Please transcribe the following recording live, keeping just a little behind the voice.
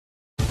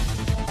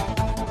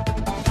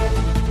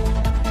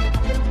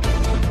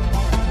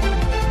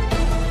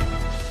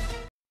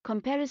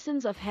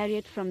Comparisons of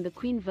Harriet from the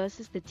Queen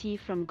versus the tea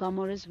from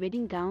Gomora's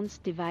wedding gowns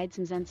divides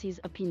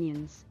Mzansi's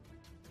opinions.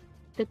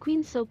 The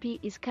Queen soapie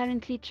is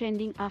currently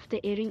trending after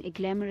airing a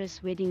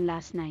glamorous wedding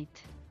last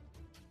night.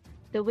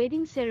 The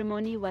wedding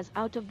ceremony was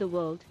out of the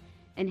world,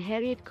 and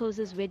Harriet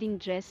Khoza's wedding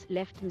dress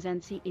left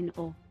Mzansi in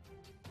awe.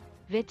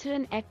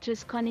 Veteran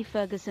actress Connie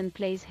Ferguson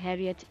plays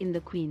Harriet in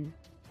The Queen.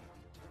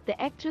 The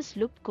actress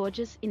looked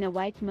gorgeous in a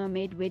white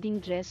mermaid wedding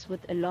dress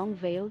with a long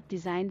veil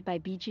designed by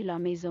Biji la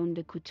Maison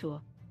de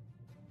Couture.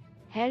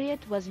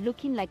 Harriet was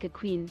looking like a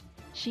queen.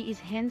 She is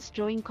hence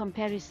drawing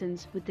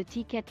comparisons with the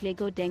tea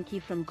Katlego Danke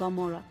from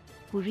Gomora,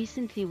 who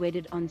recently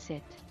wedded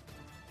onset.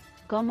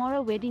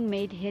 Gomora wedding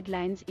made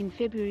headlines in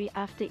February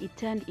after it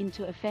turned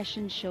into a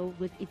fashion show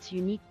with its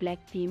unique black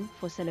theme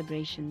for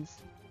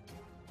celebrations.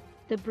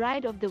 The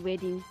bride of the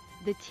wedding,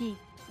 the tea,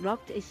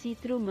 rocked a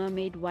see-through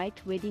mermaid white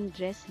wedding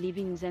dress,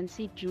 leaving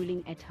Mzansi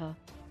drooling at her.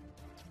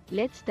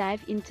 Let's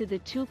dive into the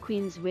two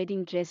queens'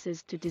 wedding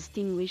dresses to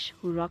distinguish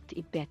who rocked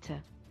it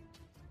better.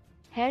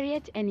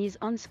 Harriet and his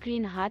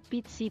on-screen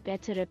heartbeat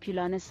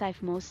Sepulana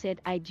Sifmo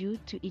said I do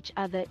to each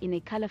other in a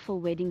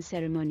colorful wedding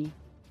ceremony.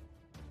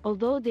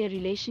 Although their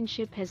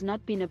relationship has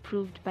not been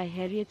approved by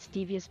Harriet's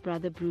devious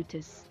brother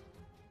Brutus.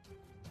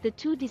 The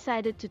two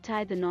decided to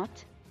tie the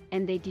knot,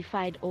 and they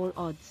defied all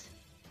odds.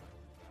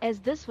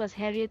 As this was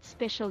Harriet's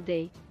special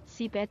day,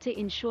 Sepulana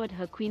ensured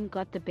her queen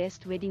got the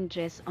best wedding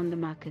dress on the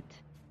market.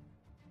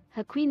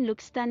 Her queen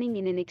looked stunning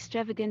in an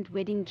extravagant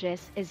wedding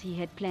dress as he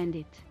had planned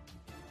it.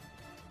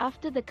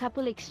 After the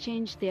couple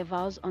exchanged their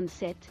vows on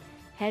set,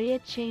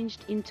 Harriet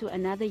changed into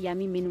another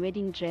yummy min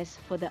wedding dress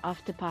for the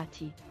after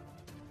party.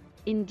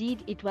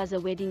 Indeed, it was a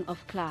wedding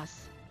of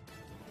class.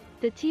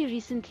 The tea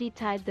recently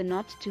tied the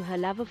knot to her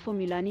lover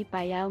Formulani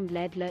Bayal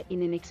Mladler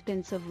in an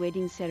expensive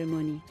wedding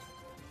ceremony,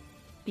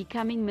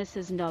 becoming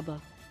Mrs.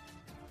 Nobber.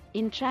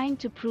 In trying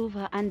to prove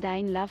her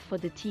undying love for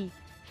the tea,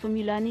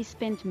 Formulani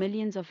spent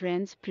millions of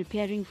rands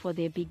preparing for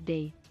their big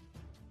day.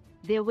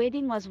 Their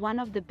wedding was one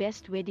of the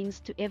best weddings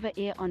to ever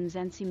air on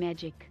Mzansi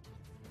Magic.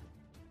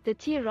 The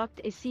tea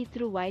rocked a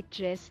see-through white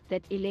dress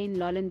that Elaine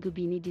Lolan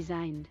Gubini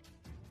designed.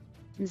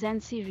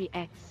 Mzansi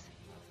reacts.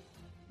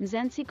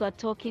 Mzansi got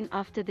talking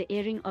after the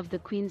airing of the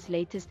Queen's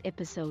latest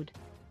episode.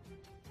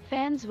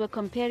 Fans were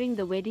comparing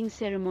the wedding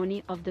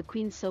ceremony of the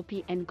Queen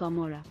soapie and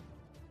Gomora.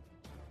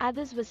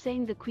 Others were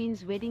saying the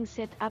Queen's wedding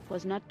set-up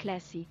was not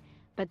classy,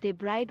 but their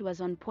bride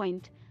was on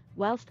point,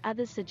 whilst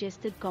others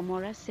suggested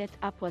Gomora's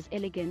set-up was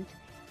elegant,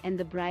 and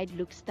the bride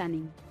looked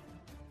stunning.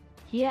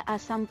 Here are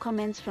some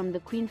comments from the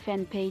Queen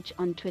fan page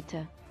on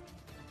Twitter.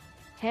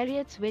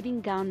 Harriet's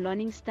wedding gown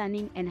looking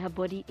stunning and her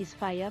body is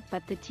fire,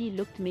 but the tea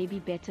looked maybe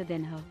better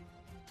than her.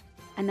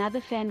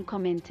 Another fan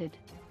commented,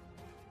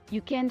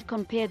 you can't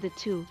compare the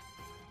two.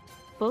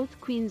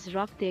 Both queens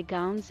rocked their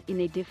gowns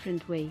in a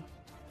different way.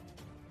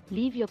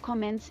 Leave your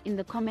comments in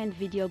the comment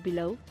video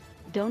below.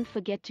 Don't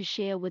forget to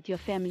share with your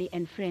family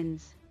and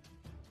friends.